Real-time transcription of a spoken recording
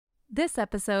This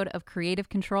episode of Creative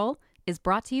Control is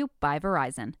brought to you by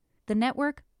Verizon, the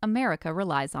network America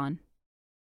relies on.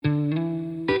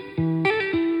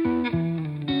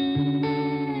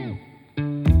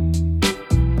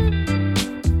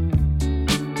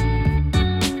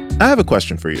 I have a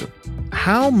question for you.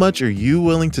 How much are you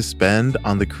willing to spend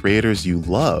on the creators you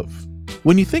love?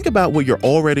 When you think about what you're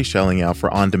already shelling out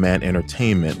for on-demand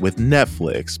entertainment with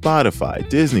Netflix, Spotify,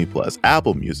 Disney+,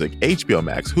 Apple Music, HBO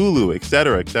Max, Hulu,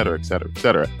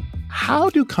 etc., how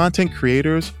do content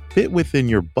creators fit within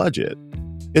your budget?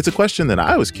 It's a question that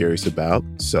I was curious about,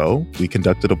 so we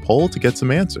conducted a poll to get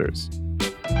some answers.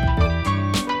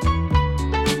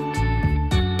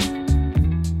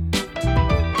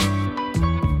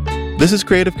 This is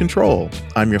Creative Control.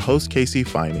 I'm your host, Casey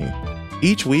Finey.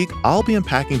 Each week, I'll be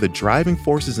unpacking the driving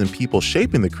forces and people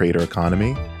shaping the creator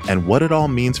economy and what it all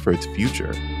means for its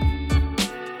future.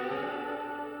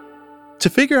 To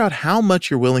figure out how much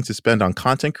you're willing to spend on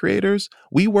content creators,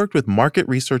 we worked with market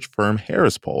research firm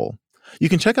Harris Poll. You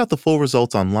can check out the full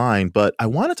results online, but I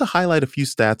wanted to highlight a few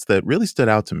stats that really stood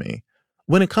out to me.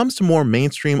 When it comes to more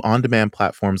mainstream on-demand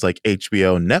platforms like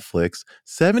HBO and Netflix,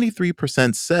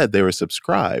 73% said they were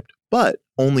subscribed, but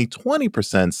only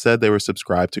 20% said they were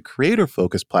subscribed to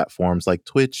creator-focused platforms like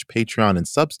Twitch, Patreon, and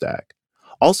Substack.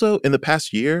 Also, in the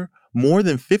past year, more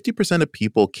than 50% of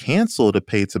people canceled a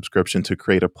paid subscription to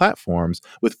creator platforms,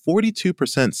 with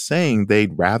 42% saying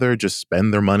they'd rather just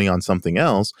spend their money on something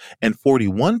else, and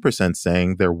 41%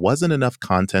 saying there wasn't enough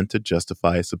content to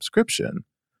justify a subscription.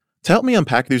 To help me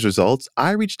unpack these results,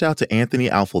 I reached out to Anthony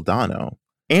Alfaldano.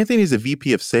 Anthony is a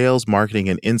VP of Sales, Marketing,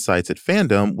 and Insights at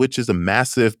Fandom, which is a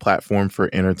massive platform for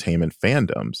entertainment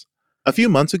fandoms. A few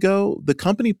months ago, the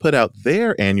company put out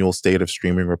their annual State of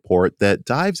Streaming report that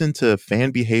dives into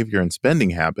fan behavior and spending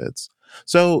habits.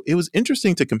 So it was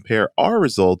interesting to compare our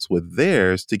results with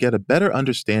theirs to get a better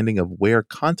understanding of where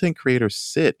content creators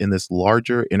sit in this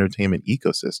larger entertainment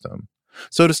ecosystem.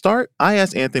 So to start, I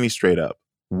asked Anthony straight up,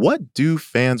 what do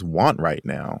fans want right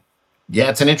now? Yeah,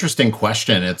 it's an interesting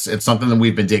question. It's something that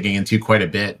we've been digging into quite a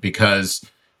bit because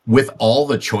with all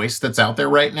the choice that's out there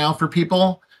right now for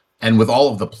people, and with all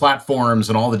of the platforms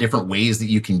and all the different ways that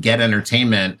you can get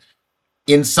entertainment,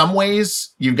 in some ways,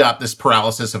 you've got this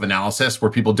paralysis of analysis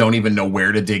where people don't even know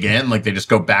where to dig in. Like they just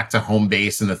go back to home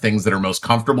base and the things that are most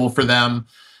comfortable for them.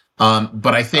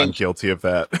 But I think I'm guilty of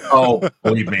that. Oh,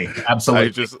 believe me,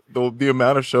 absolutely. The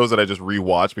amount of shows that I just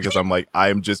rewatch because I'm like,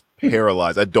 I'm just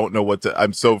paralyzed. I don't know what to.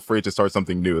 I'm so afraid to start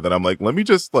something new that I'm like, let me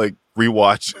just like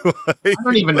rewatch. I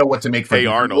don't even know what to make for Hey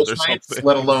Arnold or nights, something.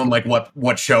 let alone like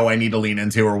what show I need to lean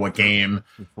into or what game.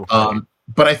 Right.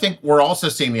 But I think we're also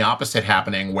seeing the opposite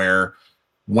happening, where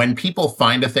when people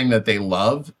find a thing that they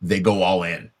love, they go all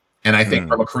in. And I think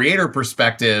from a creator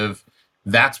perspective,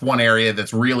 that's one area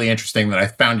that's really interesting that I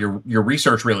found your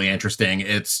research really interesting.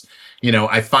 It's,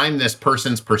 I find this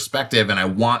person's perspective and I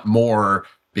want more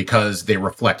because they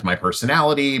reflect my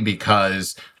personality,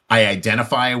 because I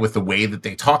identify with the way that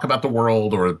they talk about the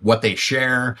world or what they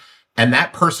share. And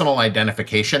that personal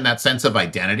identification, that sense of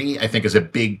identity, I think is a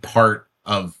big part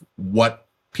of what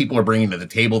people are bringing to the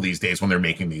table these days when they're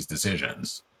making these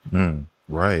decisions.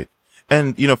 Right.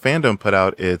 And, Fandom put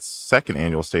out its second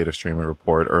annual State of Streaming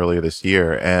report earlier this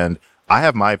year, and I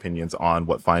have my opinions on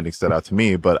what findings stood out to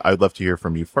me, but I'd love to hear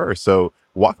from you first. So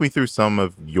walk me through some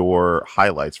of your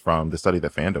highlights from the study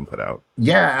that Fandom put out.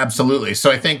 Yeah, absolutely. So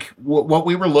I think what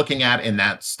we were looking at in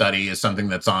that study is something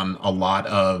that's on a lot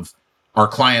of our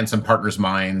clients' and partners'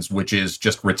 minds, which is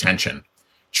just retention.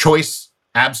 Choice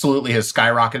absolutely has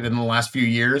skyrocketed in the last few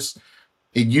years.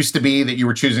 It used to be that you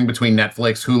were choosing between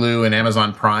Netflix, Hulu, and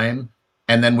Amazon Prime.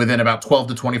 And then within about 12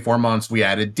 to 24 months, we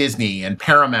added Disney and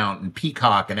Paramount and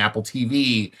Peacock and Apple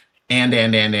TV and.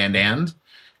 And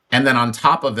then on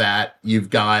top of that, you've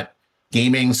got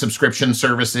gaming subscription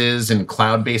services and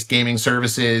cloud-based gaming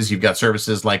services. You've got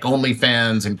services like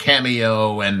OnlyFans and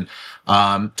Cameo and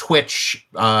Twitch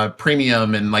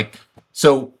Premium. And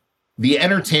so the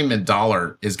entertainment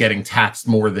dollar is getting taxed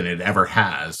more than it ever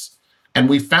has. And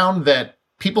we found that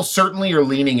people certainly are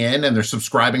leaning in and they're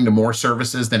subscribing to more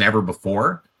services than ever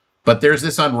before. But there's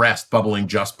this unrest bubbling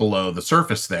just below the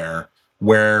surface there,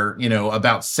 where,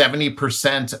 about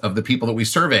 70% of the people that we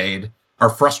surveyed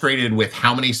are frustrated with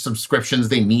how many subscriptions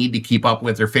they need to keep up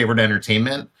with their favorite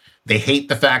entertainment. They hate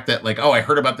the fact that I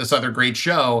heard about this other great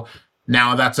show.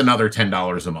 Now that's another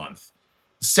 $10 a month.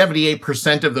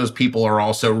 78% of those people are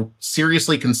also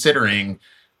seriously considering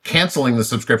canceling the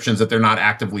subscriptions that they're not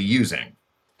actively using.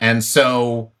 And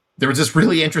so there was this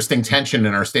really interesting tension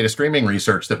in our State of Streaming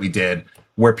research that we did,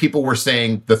 where people were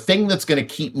saying the thing that's going to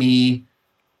keep me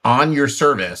on your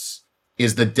service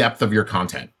is the depth of your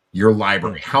content. your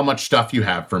library, how much stuff you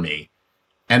have for me.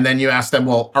 And then you ask them,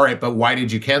 well, all right, but why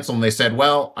did you cancel? And they said,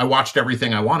 well, I watched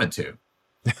everything I wanted to.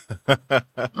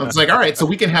 It's like, all right, so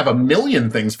we can have a million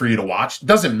things for you to watch.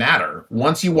 Doesn't matter.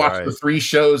 Once you watch the 3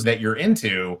 shows that you're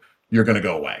into, you're going to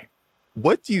go away.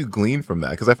 What do you glean from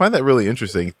that? Because I find that really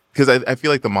interesting, because I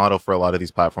feel like the model for a lot of these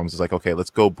platforms is like, okay, let's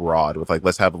go broad with like,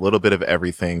 let's have a little bit of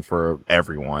everything for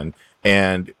everyone.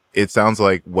 And it sounds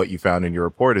like what you found in your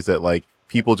report is that like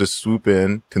people just swoop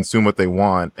in, consume what they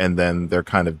want, and then they're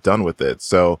kind of done with it.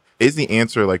 So is the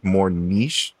answer like more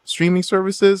niche streaming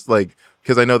services? Like,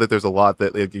 because I know that there's a lot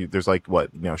that like, there's like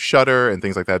Shudder and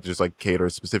things like that just like cater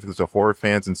specifically to horror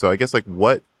fans. And so I guess like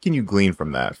what can you glean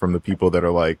from that, from the people that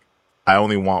are like, I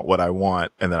only want what I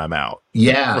want and then I'm out?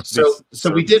 Yeah.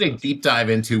 So we did a deep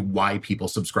dive into why people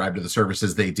subscribe to the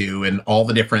services they do and all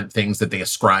the different things that they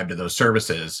ascribe to those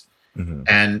services. Mm-hmm.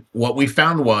 And what we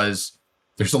found was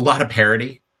there's a lot of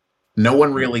parity. No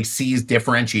one really sees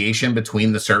differentiation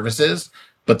between the services,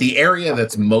 but the area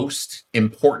that's most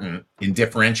important in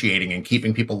differentiating and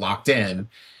keeping people locked in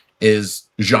is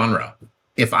genre.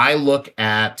 If I look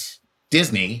at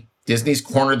Disney's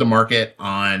cornered the market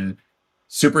on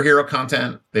superhero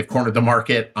content. They've cornered the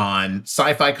market on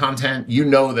sci-fi content. You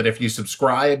know that if you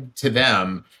subscribe to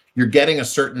them, you're getting a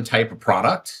certain type of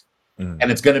product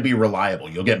and it's going to be reliable.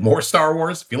 You'll get more Star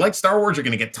Wars. If you like Star Wars, you're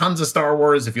going to get tons of Star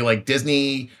Wars. If you like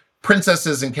Disney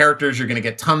princesses and characters, you're going to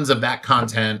get tons of that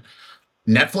content.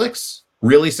 Netflix,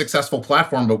 really successful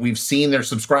platform, but we've seen their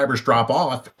subscribers drop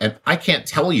off. And I can't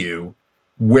tell you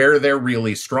where they're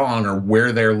really strong or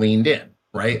where they're leaned in,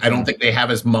 right? I don't think they have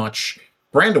as much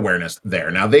brand awareness there.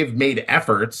 Now, they've made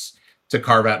efforts to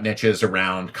carve out niches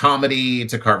around comedy,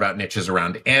 to carve out niches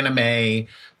around anime.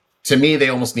 To me, they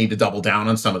almost need to double down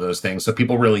on some of those things so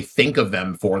people really think of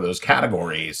them for those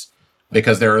categories,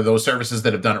 because there are those services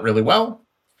that have done it really well.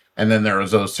 And then there are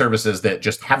those services that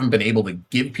just haven't been able to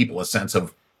give people a sense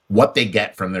of what they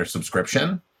get from their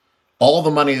subscription. All the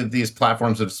money that these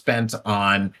platforms have spent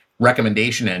on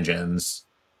recommendation engines,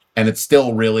 and it's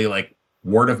still really like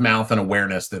word of mouth and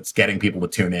awareness that's getting people to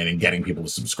tune in and getting people to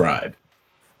subscribe.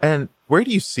 And where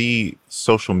do you see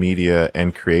social media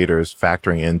and creators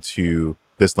factoring into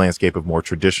this landscape of more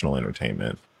traditional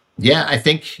entertainment? Yeah, I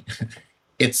think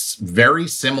it's very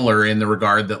similar in the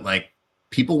regard that like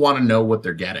people want to know what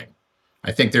they're getting.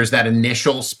 I think there's that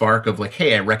initial spark of like,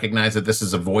 hey, I recognize that this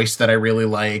is a voice that I really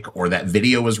like, or that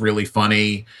video is really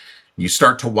funny. You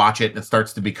start to watch it and it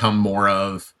starts to become more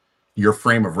of your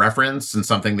frame of reference and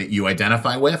something that you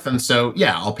identify with. And so,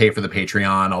 yeah, I'll pay for the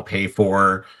Patreon. I'll pay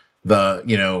for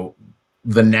the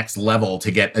next level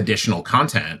to get additional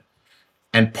content.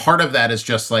 And part of that is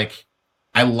just like,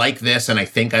 I like this and I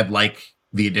think I'd like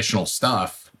the additional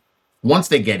stuff. Once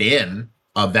they get in,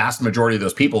 a vast majority of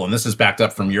those people, and this is backed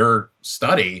up from your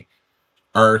study,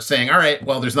 are saying, all right,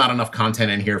 well, there's not enough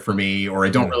content in here for me, or I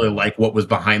don't really like what was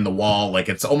behind the wall. Like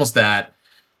it's almost that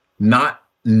not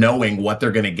knowing what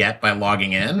they're going to get by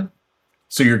logging in.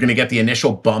 So you're going to get the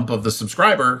initial bump of the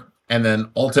subscriber. And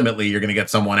then ultimately you're going to get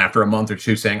someone after a month or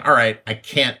two saying, all right, I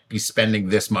can't be spending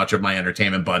this much of my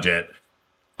entertainment budget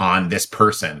on this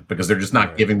person because they're just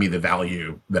not giving me the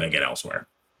value that I get elsewhere.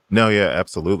 No, yeah,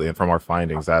 absolutely. And from our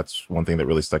findings, that's one thing that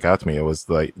really stuck out to me. It was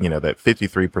like, that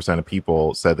 53% of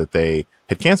people said that they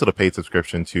had canceled a paid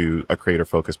subscription to a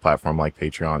creator-focused platform like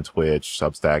Patreon, Twitch,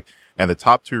 Substack. And the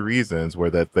top 2 reasons were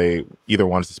that they either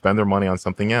wanted to spend their money on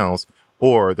something else,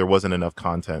 or there wasn't enough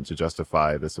content to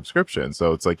justify the subscription.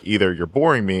 So it's like either you're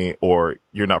boring me or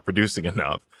you're not producing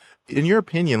enough. In your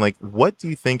opinion, like what do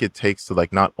you think it takes to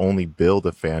like not only build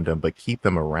a fandom, but keep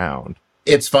them around?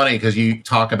 It's funny because you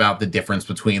talk about the difference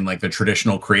between like the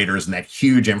traditional creators and that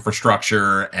huge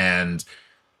infrastructure and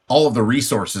all of the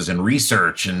resources and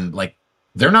research, and like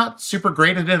they're not super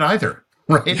great at it either,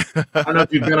 right? I don't know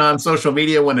if you've been on social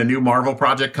media when a new Marvel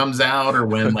project comes out, or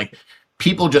when like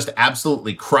people just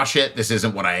absolutely crush it. This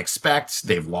isn't what I expect.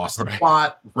 They've lost the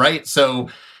plot, right? So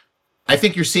I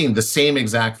think you're seeing the same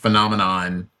exact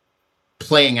phenomenon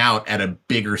playing out at a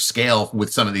bigger scale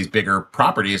with some of these bigger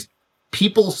properties.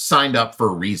 People signed up for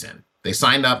a reason. They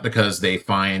signed up because they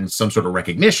find some sort of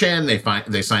recognition.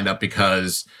 They signed up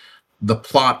because the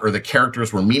plot or the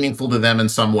characters were meaningful to them in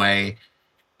some way.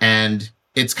 And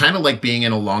it's kind of like being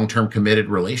in a long-term committed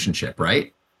relationship,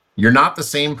 right? You're not the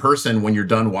same person when you're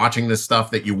done watching this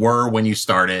stuff that you were when you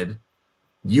started.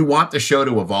 You want the show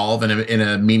to evolve in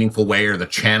a meaningful way, or the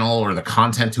channel or the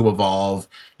content to evolve.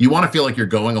 You want to feel like you're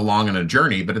going along on a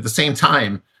journey, but at the same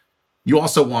time, you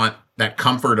also want that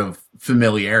comfort of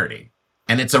familiarity.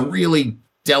 And it's a really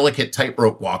delicate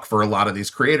tightrope walk for a lot of these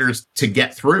creators to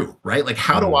get through, right? Like,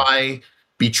 how do I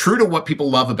be true to what people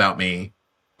love about me,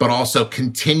 but also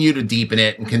continue to deepen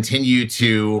it and continue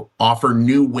to offer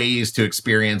new ways to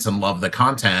experience and love the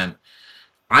content.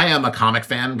 I am a comic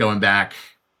fan going back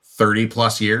 30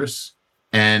 plus years.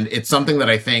 And it's something that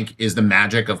I think is the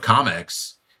magic of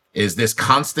comics, is this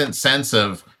constant sense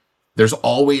of there's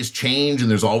always change and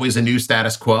there's always a new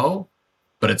status quo,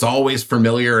 but it's always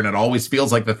familiar and it always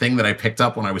feels like the thing that I picked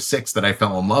up when I was 6 that I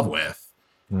fell in love with.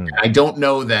 I don't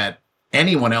know that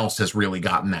anyone else has really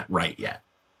gotten that right yet.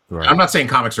 Right. I'm not saying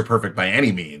comics are perfect by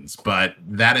any means, but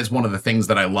that is one of the things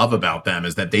that I love about them,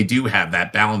 is that they do have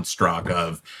that balance struck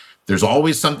of there's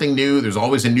always something new, there's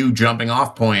always a new jumping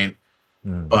off point,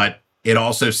 but it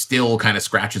also still kind of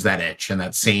scratches that itch and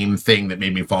that same thing that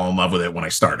made me fall in love with it when I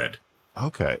started.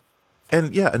 Okay.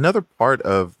 And yeah, another part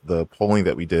of the polling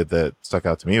that we did that stuck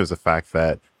out to me was the fact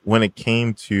that when it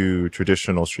came to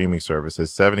traditional streaming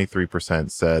services, 73%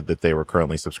 said that they were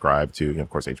currently subscribed to, of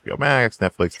course, HBO Max,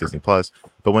 Netflix, Disney Plus.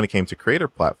 But when it came to creator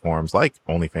platforms like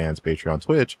OnlyFans, Patreon,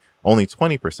 Twitch, only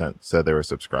 20% said they were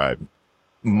subscribed.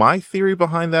 My theory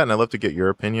behind that, and I'd love to get your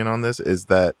opinion on this, is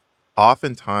that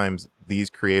oftentimes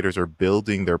these creators are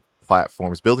building their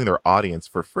platforms, building their audience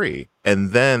for free.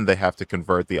 And then they have to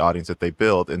convert the audience that they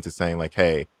build into saying like,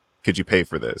 hey, could you pay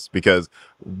for this? Because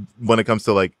when it comes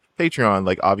to like Patreon,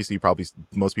 like obviously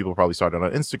most people probably started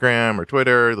on Instagram or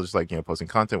Twitter, just like, posting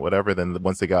content, whatever. Then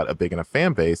once they got a big enough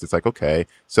fan base, it's like, okay,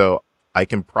 so I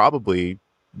can probably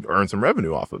earn some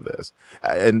revenue off of this.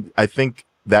 And I think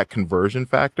that conversion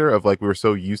factor of like, we were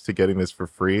so used to getting this for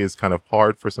free is kind of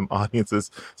hard for some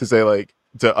audiences to say like,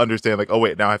 to understand like, oh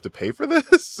wait, now I have to pay for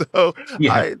this. So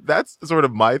yeah. That's sort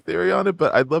of my theory on it,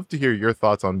 but I'd love to hear your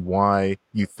thoughts on why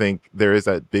you think there is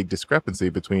that big discrepancy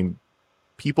between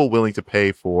people willing to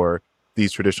pay for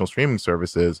these traditional streaming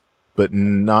services, but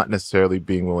not necessarily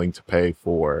being willing to pay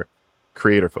for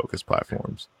creator focused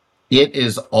platforms. It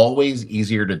is always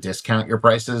easier to discount your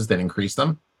prices than increase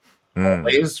them.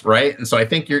 Always, right? And so I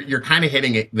think you're kind of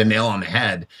hitting the nail on the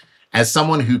head. As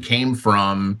someone who came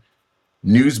from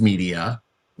news media,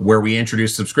 where we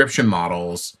introduced subscription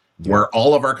models, where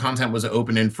all of our content was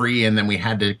open and free, and then we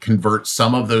had to convert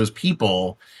some of those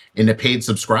people into paid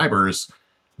subscribers,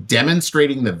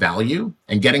 demonstrating the value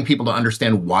and getting people to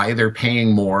understand why they're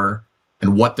paying more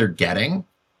and what they're getting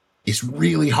is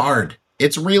really hard.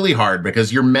 It's really hard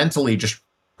because you're mentally just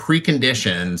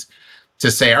preconditioned to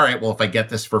say, all right, well, if I get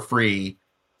this for free,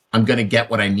 I'm going to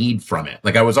get what I need from it.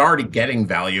 Like I was already getting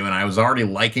value and I was already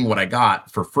liking what I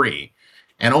got for free.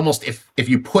 And almost if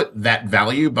you put that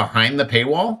value behind the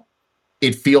paywall,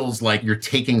 it feels like you're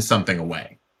taking something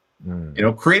away.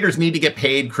 Creators need to get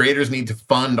paid. Creators need to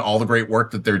fund all the great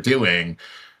work that they're doing.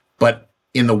 But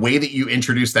in the way that you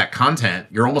introduce that content,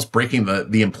 you're almost breaking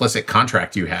the implicit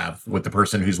contract you have with the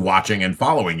person who's watching and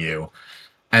following you.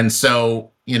 And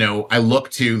so, I look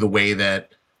to the way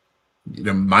that,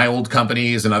 my old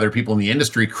companies and other people in the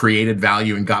industry created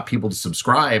value and got people to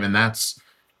subscribe. And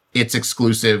it's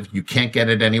exclusive. You can't get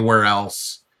it anywhere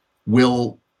else.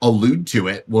 We'll allude to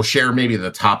it. We'll share maybe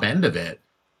the top end of it.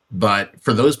 But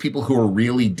for those people who are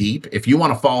really deep, if you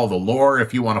want to follow the lore,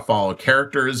 if you want to follow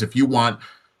characters, if you want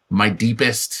my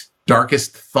deepest,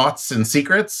 darkest thoughts and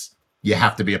secrets, you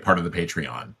have to be a part of the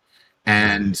Patreon.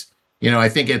 And, I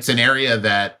think it's an area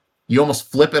that you almost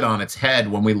flip it on its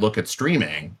head when we look at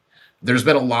streaming. There's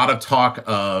been a lot of talk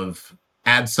of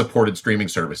ad-supported streaming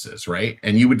services, right?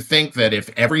 And you would think that if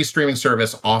every streaming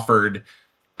service offered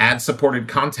ad-supported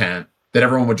content, that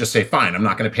everyone would just say, fine, I'm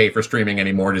not going to pay for streaming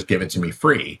anymore, just give it to me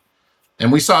free.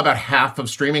 And we saw about half of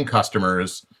streaming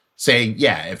customers say,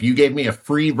 yeah, if you gave me a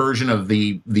free version of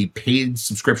the paid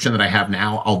subscription that I have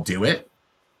now, I'll do it.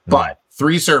 But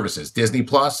 3 services, Disney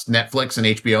Plus, Netflix, and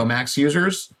HBO Max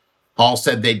users, all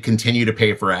said they'd continue to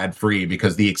pay for ad-free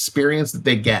because the experience that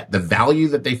they get, the value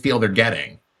that they feel they're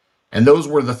getting, and those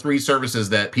were the 3 services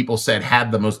that people said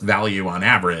had the most value on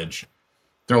average.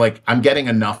 They're like, I'm getting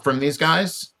enough from these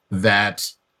guys that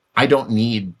I don't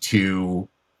need to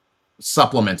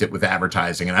supplement it with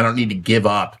advertising, and I don't need to give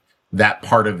up that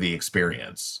part of the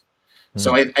experience.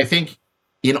 So I think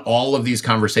in all of these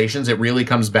conversations, it really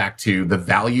comes back to the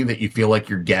value that you feel like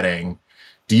you're getting.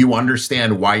 Do you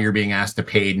understand why you're being asked to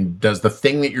pay? And does the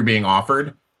thing that you're being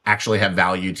offered actually have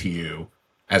value to you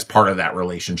as part of that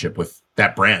relationship with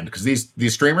that brand? Because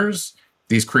these streamers,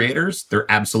 these creators, they're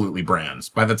absolutely brands.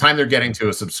 By the time they're getting to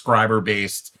a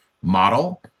subscriber-based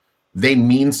model, they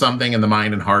mean something in the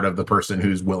mind and heart of the person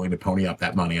who's willing to pony up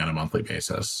that money on a monthly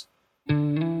basis.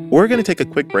 We're going to take a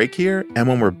quick break here, and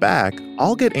when we're back,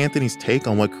 I'll get Anthony's take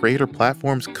on what creator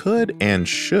platforms could and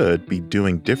should be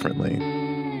doing differently.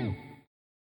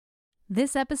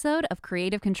 This episode of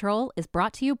Creative Control is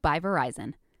brought to you by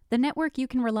Verizon. the network you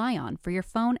can rely on for your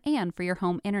phone and for your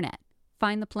home internet.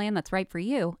 Find the plan that's right for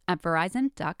you at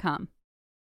Verizon.com.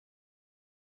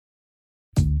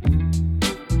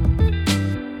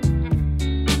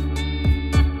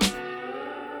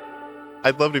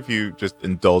 I'd love it if you just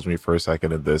indulge me for a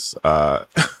second in this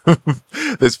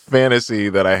this fantasy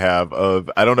that I have of,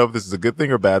 I don't know if this is a good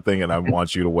thing or bad thing, and I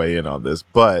want you to weigh in on this,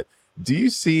 but do you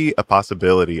see a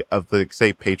possibility of, like,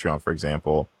 say, Patreon, for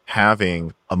example,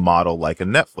 having a model like a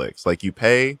Netflix? Like, you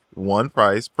pay one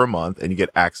price per month and you get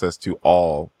access to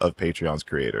all of Patreon's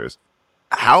creators.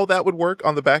 How that would work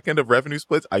on the back end of revenue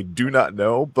splits, I do not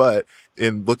know. But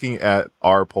in looking at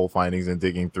our poll findings and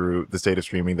digging through the state of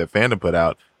streaming that Fandom put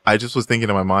out, I just was thinking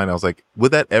in my mind, I was like,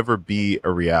 would that ever be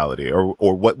a reality? Or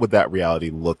what would that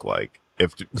reality look like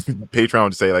if Patreon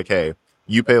would say, like, hey,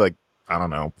 you pay, like, I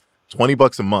don't know,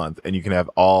 $20 a month and you can have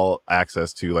all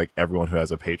access to, like, everyone who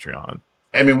has a Patreon.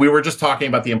 I mean, we were just talking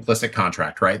about the implicit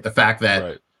contract, right? The fact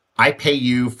that I pay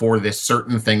you for this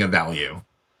certain thing of value.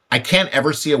 I can't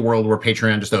ever see a world where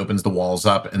Patreon just opens the walls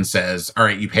up and says, all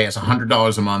right, you pay us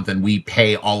 $100 a month and we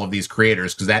pay all of these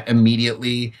creators, because that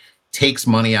immediately takes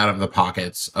money out of the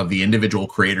pockets of the individual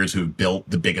creators who've built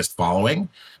the biggest following.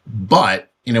 But,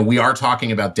 you know, we are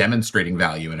talking about demonstrating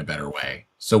value in a better way.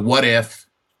 So what if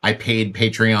I paid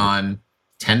Patreon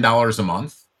 $10 a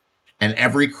month and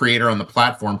every creator on the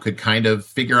platform could kind of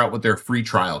figure out what their free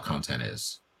trial content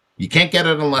is? You can't get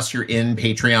it unless you're in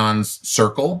Patreon's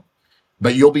circle,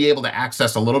 but you'll be able to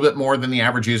access a little bit more than the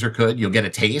average user could. You'll get a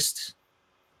taste.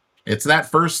 It's that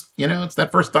first, it's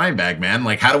that first dime bag, man.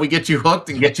 Like, how do we get you hooked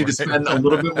and get you to spend a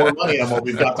little bit more money on what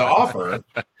we've got to offer?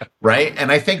 Right.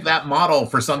 And I think that model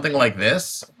for something like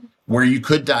this, where you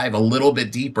could dive a little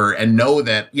bit deeper and know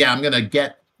that, yeah, I'm going to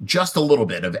get just a little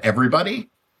bit of everybody.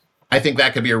 I think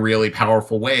that could be a really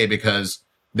powerful way, because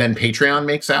then Patreon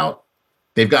makes out.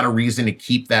 They've got a reason to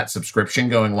keep that subscription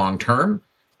going long term.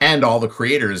 And all the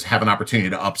creators have an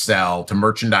opportunity to upsell, to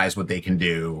merchandise what they can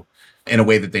do in a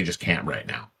way that they just can't right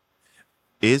now.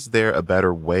 Is there a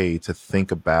better way to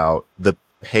think about the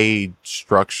paid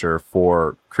structure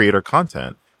for creator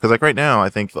content? Because, like, right now, I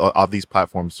think all these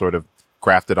platforms sort of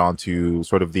grafted onto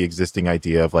sort of the existing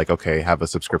idea of, like, okay, have a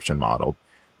subscription model.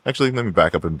 Actually, let me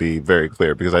back up and be very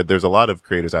clear, because there's a lot of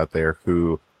creators out there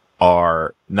who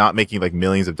are not making, like,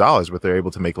 millions of dollars, but they're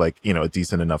able to make, like, a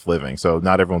decent enough living. So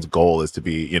not everyone's goal is to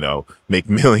be, make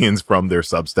millions from their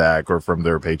Substack or from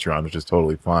their Patreon, which is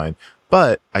totally fine.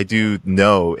 But I do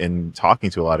know, in talking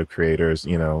to a lot of creators,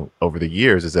 over the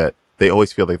years, is that they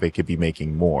always feel like they could be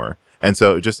making more. And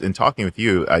so just in talking with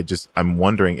you, I'm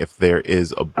wondering if there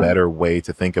is a better way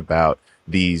to think about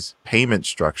these payment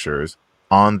structures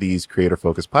on these creator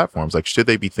focused platforms. Like, should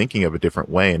they be thinking of a different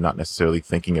way and not necessarily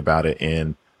thinking about it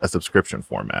in a subscription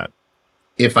format?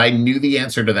 If I knew the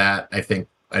answer to that, I think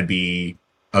I'd be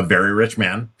a very rich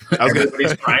man.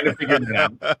 Everybody's trying to figure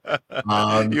that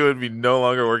out. You would be no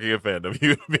longer working at Fandom. You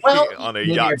would be on a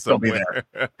yacht somewhere.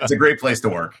 It's a great place to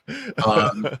work.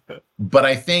 But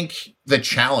I think the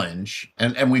challenge,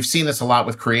 and we've seen this a lot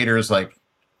with creators, like,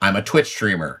 I'm a Twitch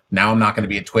streamer. Now I'm not going to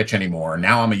be at Twitch anymore.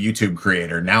 Now I'm a YouTube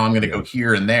creator. Now I'm going to go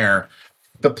here and there.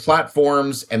 The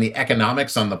platforms and the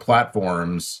economics on the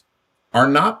platforms are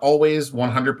not always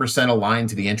 100% aligned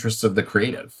to the interests of the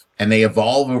creative. And they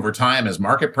evolve over time as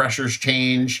market pressures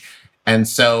change. And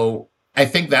so I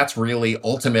think that's really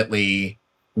ultimately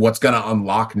what's going to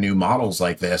unlock new models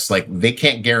like this. Like, they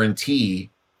can't guarantee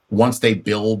once they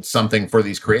build something for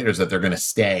these creators that they're going to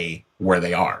stay where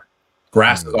they are.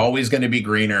 Grass is always going to be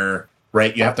greener,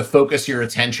 right? You have to focus your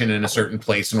attention in a certain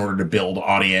place in order to build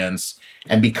audience.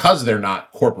 And because they're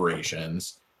not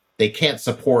corporations, they can't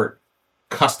support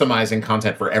customizing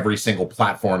content for every single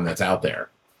platform that's out there.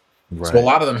 Right. So a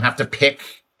lot of them have to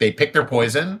pick their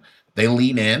poison, they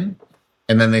lean in,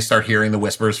 and then they start hearing the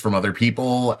whispers from other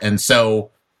people. And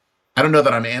so I don't know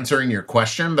that I'm answering your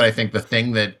question, but I think the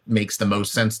thing that makes the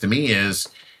most sense to me is,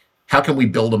 how can we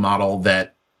build a model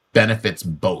that benefits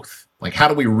both? Like, how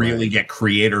do we really get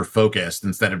creator focused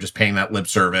instead of just paying that lip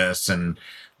service? And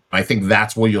I think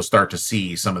that's where you'll start to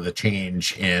see some of the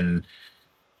change in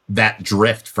that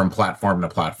drift from platform to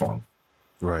platform.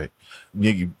 Right.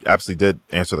 You absolutely did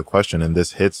answer the question, and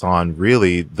this hits on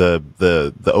really the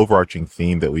overarching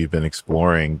theme that we've been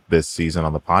exploring this season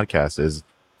on the podcast, is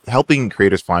helping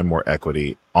creators find more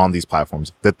equity on these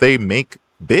platforms that they make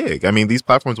big. I mean, these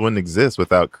platforms wouldn't exist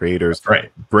without creators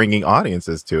bringing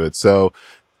audiences to it. So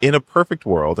in a perfect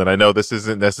world, and I know this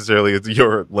isn't necessarily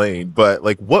your lane, but,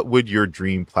 like, what would your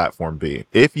dream platform be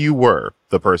if you were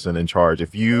the person in charge?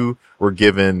 If you were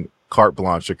given carte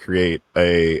blanche to create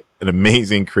an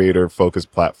amazing creator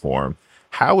focused platform,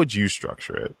 how would you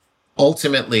structure it?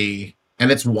 ultimately,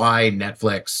 and it's why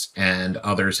Netflix and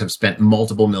others have spent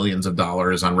multiple millions of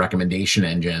dollars on recommendation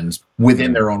engines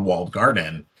within their own walled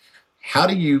garden. How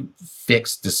do you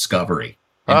fix discovery?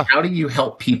 And how do you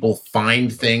help people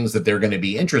find things that they're going to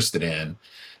be interested in?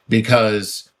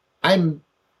 Because I'm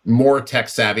more tech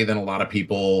savvy than a lot of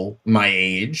people my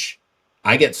age.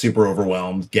 I get super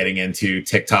overwhelmed getting into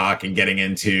TikTok and getting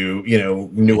into,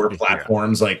 newer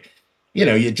platforms. Like,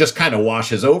 it just kind of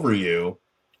washes over you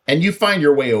and you find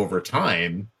your way over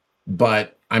time.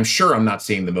 But I'm sure I'm not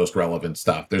seeing the most relevant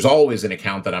stuff. There's always an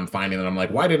account that I'm finding that I'm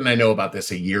like, why didn't I know about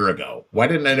this a year ago? Why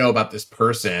didn't I know about this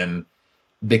person?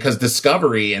 Because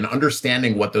discovery and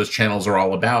understanding what those channels are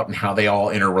all about and how they all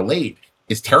interrelate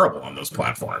is terrible on those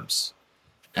platforms.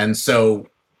 And so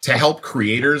to help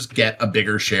creators get a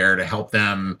bigger share, to help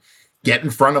them get in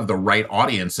front of the right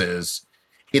audiences,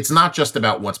 it's not just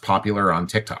about what's popular on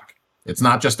TikTok. It's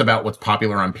not just about what's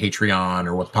popular on Patreon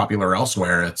or what's popular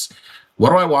elsewhere. It's what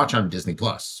do I watch on Disney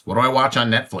Plus? What do I watch on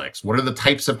Netflix? What are the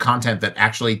types of content that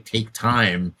actually take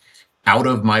time out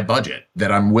of my budget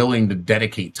that I'm willing to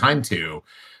dedicate time to?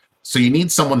 So you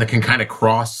need someone that can kind of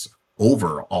cross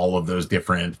over all of those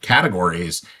different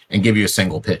categories and give you a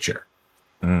single picture.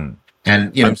 And,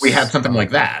 if we had something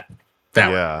like that, that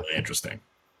would be really interesting.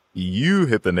 You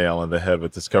hit the nail on the head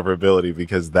with discoverability,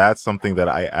 because that's something that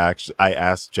I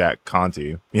asked Jack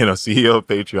Conte, CEO of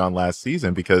Patreon last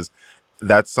season, because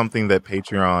that's something that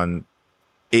Patreon,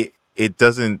 it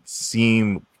doesn't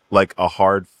seem like a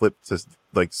hard flip to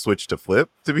switch to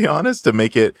flip, to be honest, to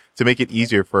make it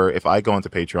easier for, if I go into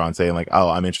Patreon saying like, oh,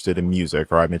 I'm interested in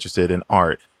music or I'm interested in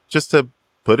art, just to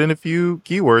put in a few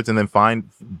keywords and then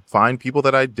find people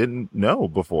that I didn't know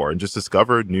before and just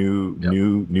discover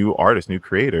new artists, new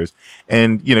creators.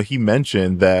 And, he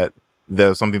mentioned that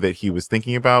was something that he was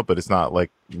thinking about, but it's not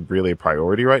like really a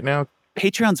priority right now.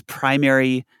 Patreon's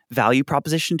primary value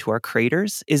proposition to our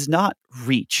creators is not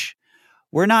reach.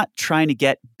 We're not trying to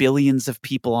get billions of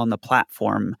people on the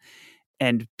platform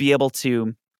and be able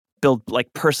to build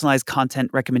like personalized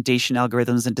content recommendation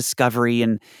algorithms and discovery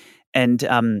and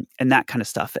that kind of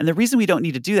stuff. And the reason we don't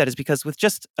need to do that is because with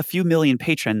just a few million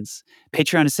patrons,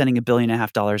 Patreon is sending $1.5 billion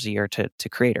a year to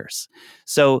creators.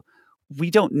 So we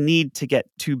don't need to get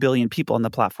 2 billion people on the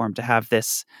platform to have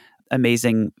this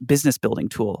amazing business building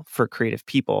tool for creative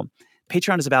people.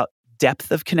 Patreon is about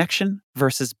depth of connection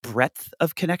versus breadth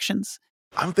of connections.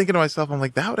 I'm thinking to myself, I'm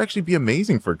like, that would actually be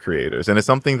amazing for creators. And it's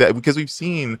something that, because we've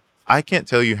seen, I can't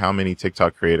tell you how many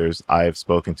TikTok creators I've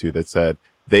spoken to that said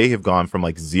they have gone from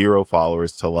like 0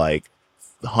 followers to like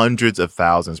hundreds of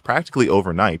thousands practically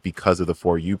overnight because of the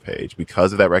For You page,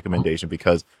 because of that recommendation,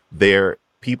 because they're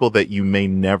people that you may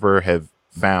never have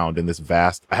found in this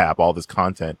vast app, all this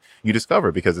content you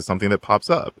discover because it's something that pops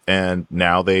up, and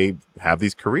now they have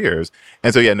these careers.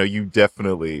 And so you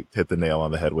definitely hit the nail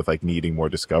on the head with like needing more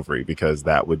discovery, because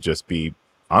that would just be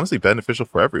honestly beneficial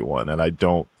for everyone. And I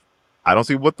don't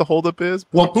see what the holdup is.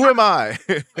 Well, who am I?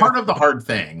 Part of the hard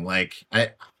thing, like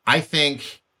I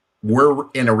think we're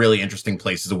in a really interesting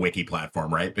place as a wiki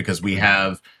platform, right? Because we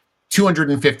have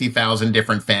 250,000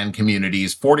 different fan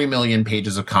communities, 40 million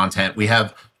pages of content. We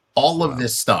have all of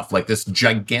this stuff, like this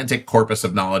gigantic corpus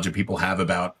of knowledge that people have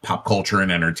about pop culture and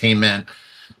entertainment.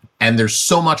 And there's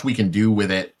so much we can do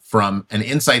with it from an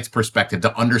insights perspective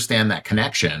to understand that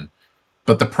connection.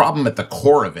 But the problem at the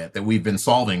core of it that we've been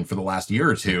solving for the last year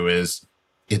or two is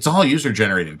it's all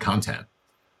user-generated content.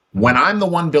 When I'm the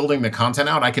one building the content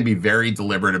out, I can be very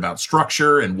deliberate about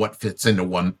structure and what fits into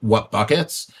what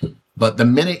buckets. But the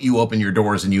minute you open your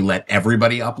doors and you let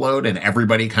everybody upload and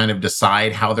everybody kind of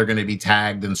decide how they're going to be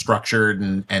tagged and structured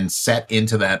and set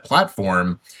into that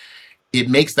platform, it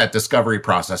makes that discovery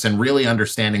process and really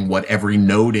understanding what every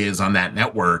node is on that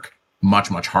network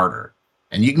much, much harder.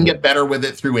 And you can get better with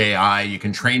it through AI. You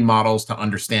can train models to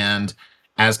understand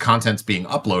as content's being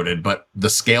uploaded, but the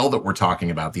scale that we're talking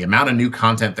about, the amount of new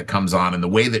content that comes on and the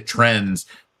way that trends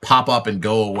pop up and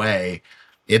go away,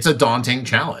 it's a daunting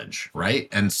challenge, right?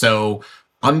 And so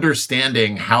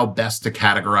understanding how best to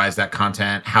categorize that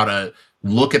content, how to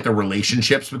look at the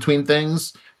relationships between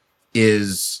things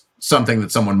is something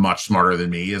that someone much smarter than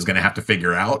me is going to have to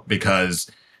figure out,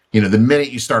 because the minute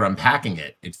you start unpacking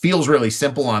it, it feels really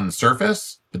simple on the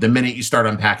surface, but the minute you start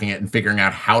unpacking it and figuring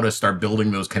out how to start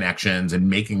building those connections and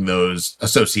making those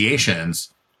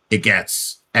associations, it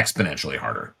gets exponentially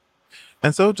harder.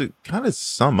 And so to kind of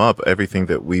sum up everything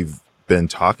that we've been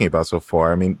talking about so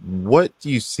far, I mean, what do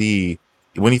you see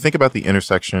when you think about the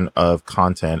intersection of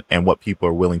content and what people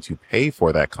are willing to pay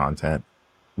for that content?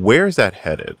 Where is that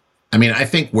headed? I mean, I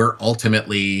think we're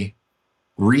ultimately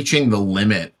reaching the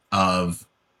limit of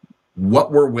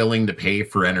what we're willing to pay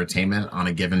for entertainment on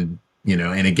a given, in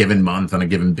a given month, on a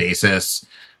given basis,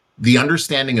 the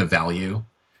understanding of value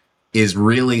is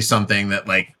really something that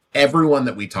like everyone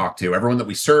that we talk to, everyone that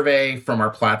we survey from our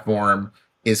platform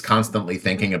is constantly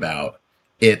thinking about.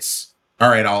 It's, all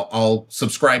right, I'll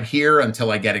subscribe here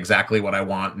until I get exactly what I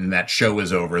want and that show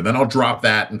is over. Then I'll drop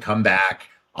that and come back.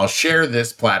 I'll share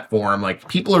this platform. Like,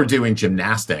 people are doing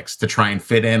gymnastics to try and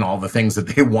fit in all the things that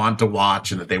they want to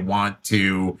watch and that they want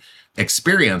to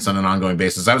experience on an ongoing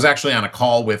basis. I was actually on a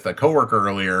call with a coworker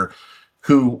earlier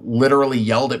who literally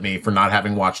yelled at me for not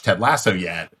having watched Ted Lasso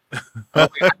yet. I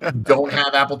don't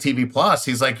have Apple TV Plus.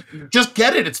 He's like, just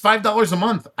get it. It's $5 a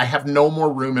month. I have no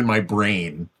more room in my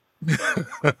brain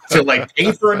to like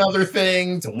pay for another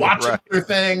thing, to watch another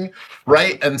thing.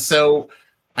 Right. And so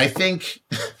I think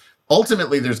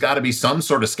ultimately there's got to be some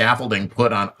sort of scaffolding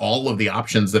put on all of the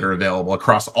options that are available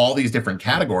across all these different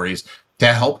categories to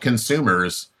help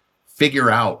consumers figure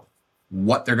out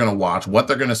what they're going to watch, what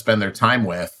they're going to spend their time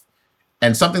with.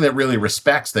 And something that really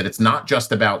respects that it's not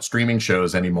just about streaming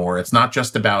shows anymore. It's not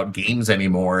just about games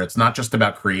anymore. It's not just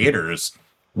about creators.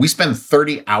 We spend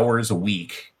 30 hours a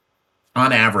week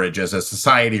on average as a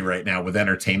society right now with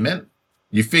entertainment.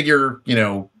 You figure,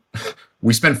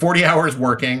 we spend 40 hours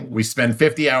working. We spend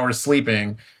 50 hours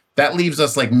sleeping. That leaves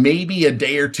us like maybe a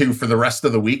day or two for the rest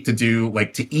of the week to do,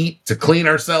 like, to eat, to clean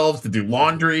ourselves, to do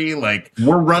laundry. Like,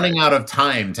 we're running out of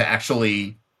time to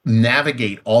actually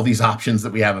navigate all these options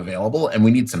that we have available, and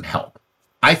we need some help.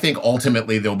 I think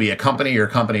ultimately there'll be a company or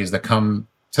companies that come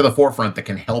to the forefront that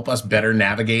can help us better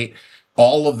navigate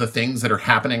all of the things that are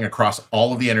happening across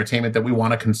all of the entertainment that we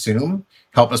want to consume,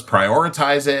 help us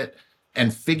prioritize it,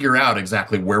 and figure out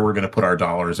exactly where we're going to put our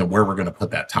dollars and where we're going to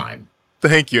put that time.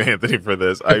 Thank you, Anthony, for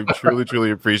this. I truly, truly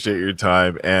appreciate your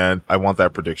time, and I want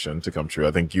that prediction to come true.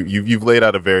 I think you've laid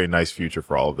out a very nice future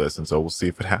for all of this, and so we'll see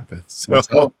if it happens.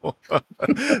 So,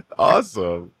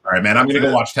 awesome. All right, man, I'm going to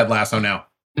go watch Ted Lasso now.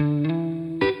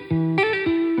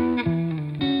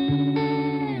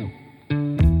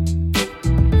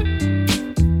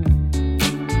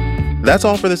 That's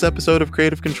all for this episode of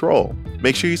Creative Control.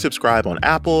 Make sure you subscribe on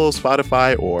Apple,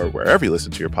 Spotify, or wherever you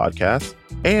listen to your podcasts.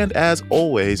 And as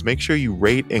always, make sure you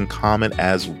rate and comment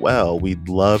as well. We'd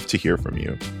love to hear from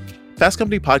you. Fast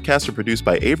Company podcasts are produced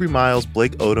by Avery Miles,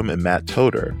 Blake Odom, and Matt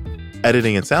Toder.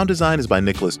 Editing and sound design is by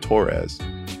Nicholas Torres.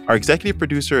 Our executive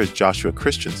producer is Joshua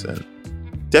Christensen.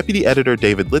 Deputy editor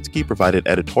David Litsky provided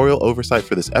editorial oversight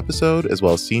for this episode, as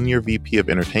well as Senior VP of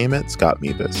Entertainment Scott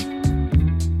Meebus.